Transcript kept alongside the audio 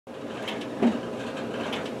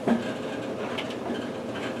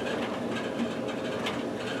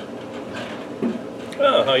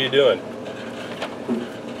How you doing?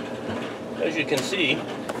 As you can see,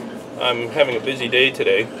 I'm having a busy day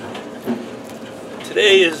today.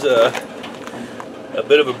 Today is a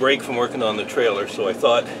bit of a break from working on the trailer, so I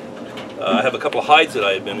thought I have a couple of hides that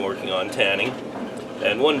I had been working on tanning,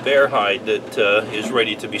 and one bear hide that is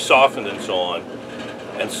ready to be softened and so on.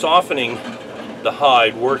 And softening the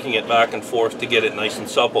hide, working it back and forth to get it nice and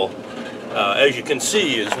supple, as you can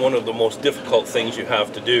see, is one of the most difficult things you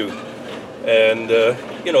have to do. And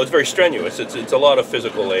you know, it's very strenuous. It's a lot of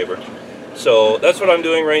physical labor. So that's what I'm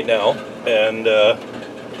doing right now, and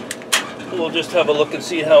we'll just have a look and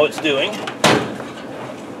see how it's doing.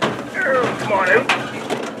 Oh, come on out.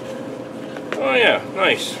 Oh yeah,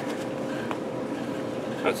 nice.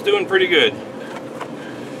 That's doing pretty good.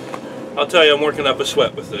 I'll tell you, I'm working up a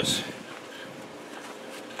sweat with this.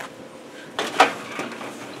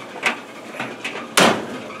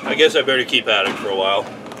 I guess I better keep at it for a while.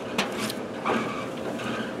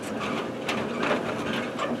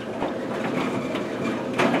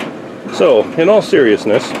 So, in all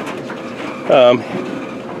seriousness,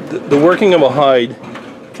 the working of a hide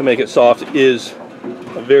to make it soft is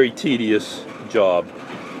a very tedious job.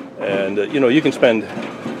 And you know, you can spend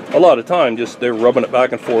a lot of time just there rubbing it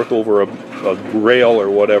back and forth over a rail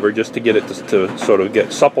or whatever just to get it to sort of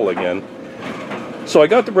get supple again. So I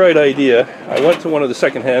got the bright idea. I went to one of the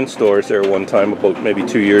second-hand stores there one time, about maybe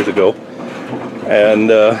 2 years ago,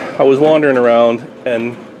 and I was wandering around,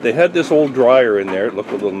 and they had this old dryer in there. It looked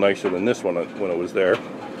a little nicer than this one when it was there.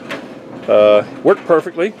 Worked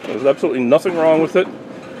perfectly. There was absolutely nothing wrong with it,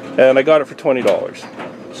 and I got it for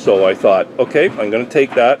 $20. So I thought, okay, I'm going to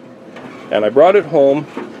take that, and I brought it home.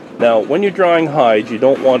 Now, when you're drying hides, you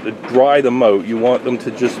don't want to dry them out. You want them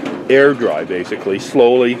to just air dry, basically,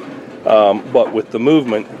 slowly, but with the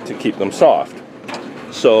movement to keep them soft.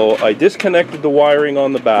 So I disconnected the wiring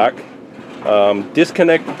on the back,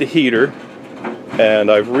 disconnected the heater,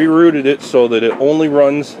 and I've rerouted it so that it only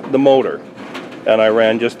runs the motor. And I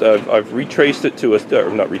ran just, I've retraced it to a, or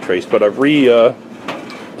not retraced, but I've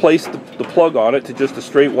placed the plug on it to just a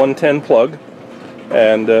straight 110 plug.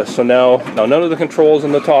 And so now none of the controls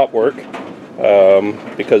in the top work,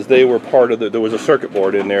 because they were part of the, there was a circuit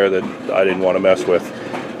board in there that I didn't want to mess with.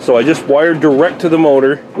 So I just wired direct to the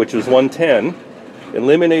motor, which was 110,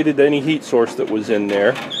 eliminated any heat source that was in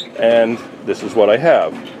there, and this is what I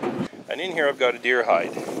have. And in here I've got a deer hide.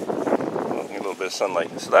 A little bit of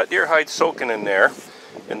sunlight. So that deer hide's soaking in there,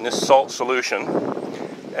 in this salt solution,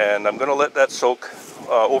 and I'm going to let that soak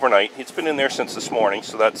overnight. It's been in there since this morning,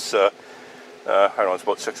 so that's, I don't know, it's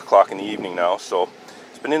about 6 o'clock in the evening now, so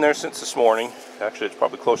it's been in there since this morning. Actually, it's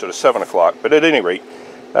probably closer to 7 o'clock, but at any rate,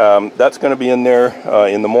 that's going to be in there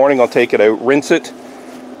in the morning. I'll take it out, rinse it.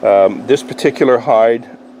 This particular hide,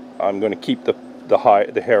 I'm going to keep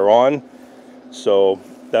the hair on, so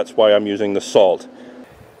that's why I'm using the salt.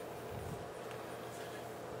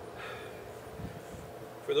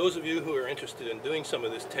 For those of you who are interested in doing some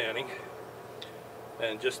of this tanning,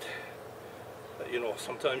 and just, you know,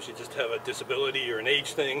 sometimes you just have a disability or an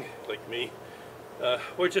age thing, like me,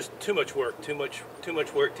 or just too much work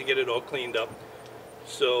to get it all cleaned up.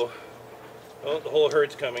 So, oh, the whole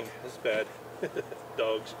herd's coming. This is bad.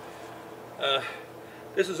 Dogs.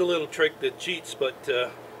 This is a little trick that cheats, but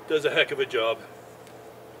does a heck of a job.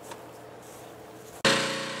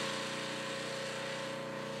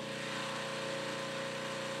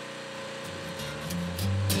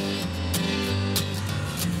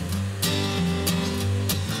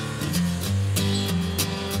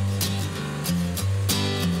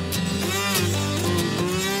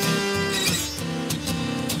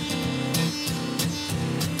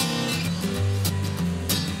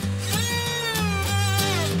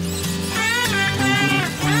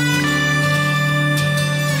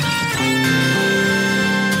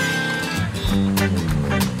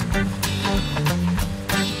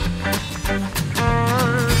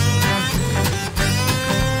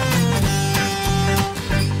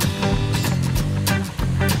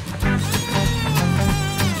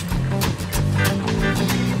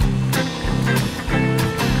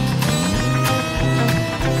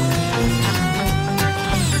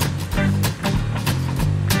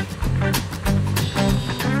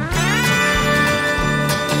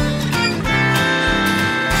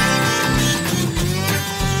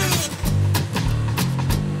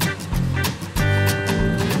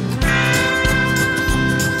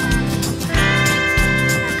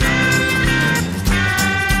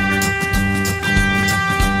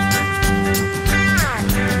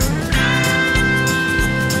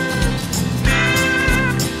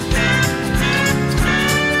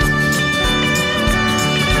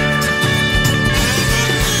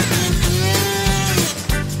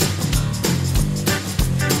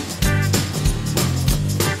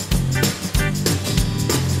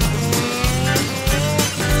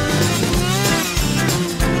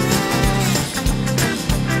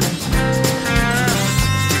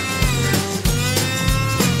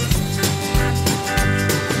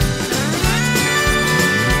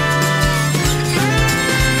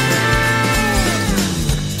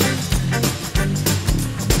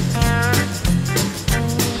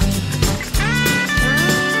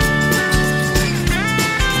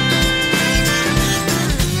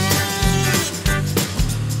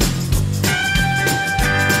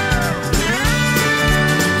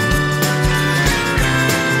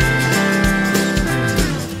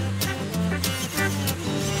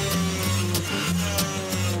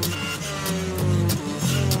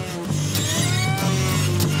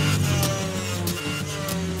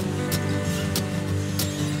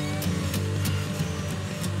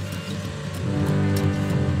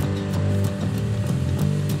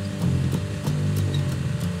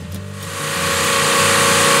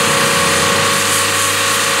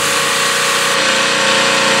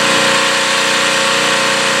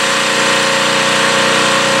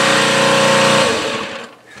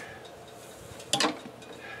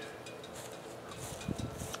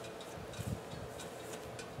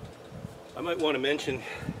 I might want to mention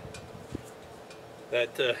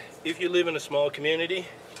that if you live in a small community,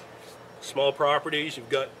 small properties, you've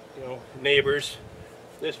got, you know, neighbors.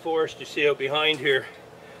 This forest you see out behind here,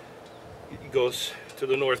 it goes to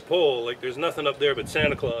the North Pole. Like, there's nothing up there but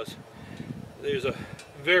Santa Claus. There's a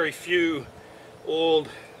very few old,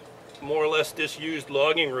 more or less disused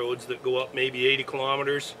logging roads that go up maybe 80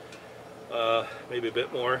 kilometers, maybe a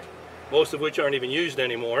bit more, most of which aren't even used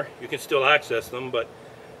anymore. You can still access them, but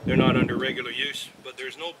they're not under regular use. But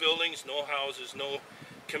there's no buildings, no houses, no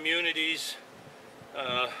communities,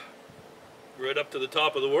 right up to the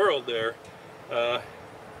top of the world there,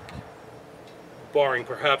 barring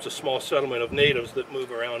perhaps a small settlement of natives that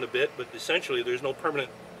move around a bit, but essentially there's no permanent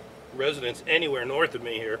residence anywhere north of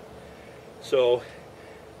me here. So,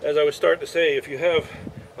 as I was starting to say, if you have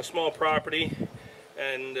a small property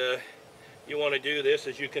and you want to do this,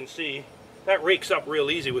 as you can see, that rakes up real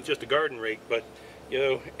easy with just a garden rake. But you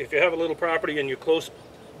know, if you have a little property and you're close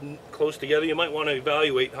together, you might want to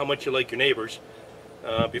evaluate how much you like your neighbors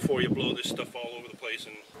before you blow this stuff all over the place.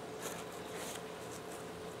 And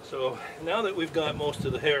so now that we've got most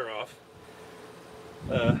of the hair off,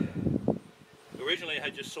 originally I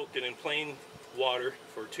had just soaked it in plain water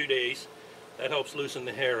for 2 days. That helps loosen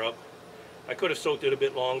the hair up. I could have soaked it a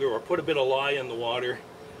bit longer or put a bit of lye in the water,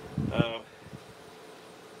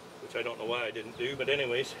 which I don't know why I didn't do, but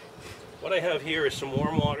anyways, what I have here is some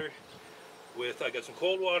warm water with, I got some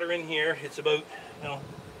cold water in here. It's about, you know,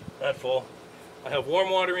 that full. I have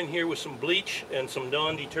warm water in here with some bleach and some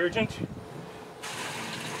Dawn detergent,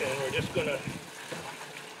 and we're just gonna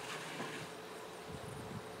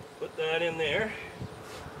put that in there.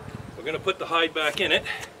 We're gonna put the hide back in it,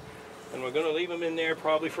 and we're going to leave them in there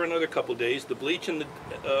probably for another couple days. The bleach and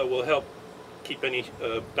the, will help keep any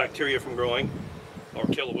bacteria from growing or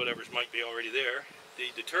kill whatever's might be already there. The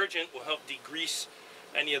detergent will help degrease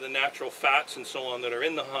any of the natural fats and so on that are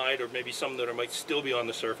in the hide, or maybe some that might still be on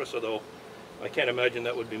the surface, although I can't imagine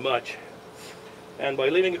that would be much. And by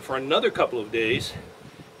leaving it for another couple of days,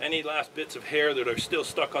 any last bits of hair that are still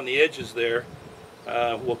stuck on the edges there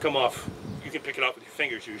will come off. You can pick it off with your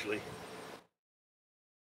fingers usually.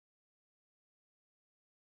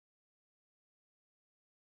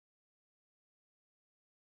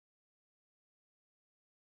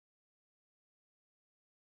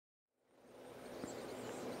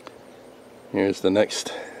 Here's the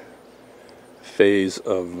next phase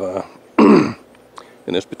of, in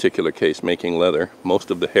this particular case, making leather.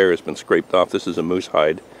 Most of the hair has been scraped off. This is a moose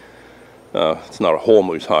hide. It's not a whole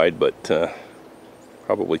moose hide, but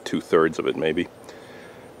probably 2/3 of it maybe.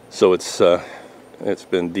 So it's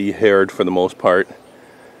been de-haired for the most part,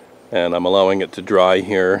 and I'm allowing it to dry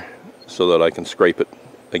here so that I can scrape it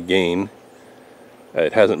again.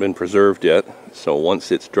 It hasn't been preserved yet, so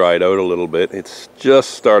once it's dried out a little bit, it's just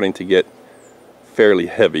starting to get fairly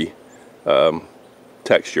heavy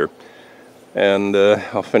texture, and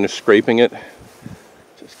I'll finish scraping it.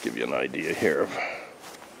 Just give you an idea here of,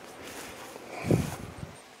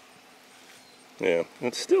 yeah,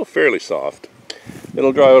 it's still fairly soft.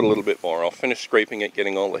 It'll dry out a little bit more. I'll finish scraping it,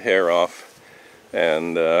 getting all the hair off,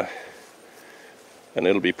 and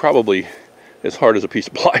it'll be probably as hard as a piece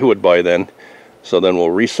of plywood by then. So then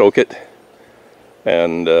we'll re-soak it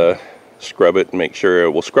and scrub it and make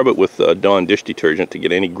sure, we'll scrub it with Dawn dish detergent to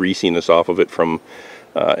get any greasiness off of it from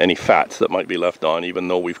any fats that might be left on, even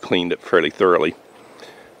though we've cleaned it fairly thoroughly.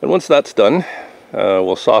 And once that's done,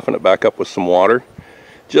 we'll soften it back up with some water,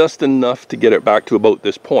 just enough to get it back to about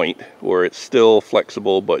this point where it's still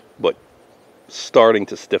flexible but starting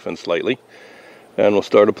to stiffen slightly. And we'll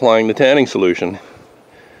start applying the tanning solution.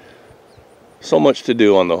 So much to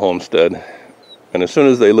do on the homestead. And as soon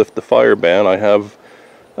as they lift the fire ban, I have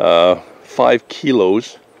 5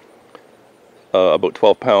 kilos, about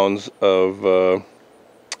 12 pounds of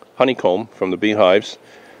honeycomb from the beehives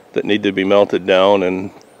that need to be melted down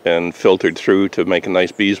and filtered through to make a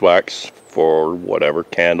nice beeswax for whatever,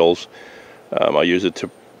 candles. I use it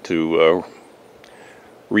to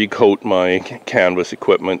recoat my canvas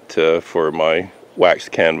equipment for my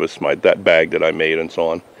waxed canvas, that bag that I made and so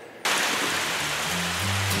on.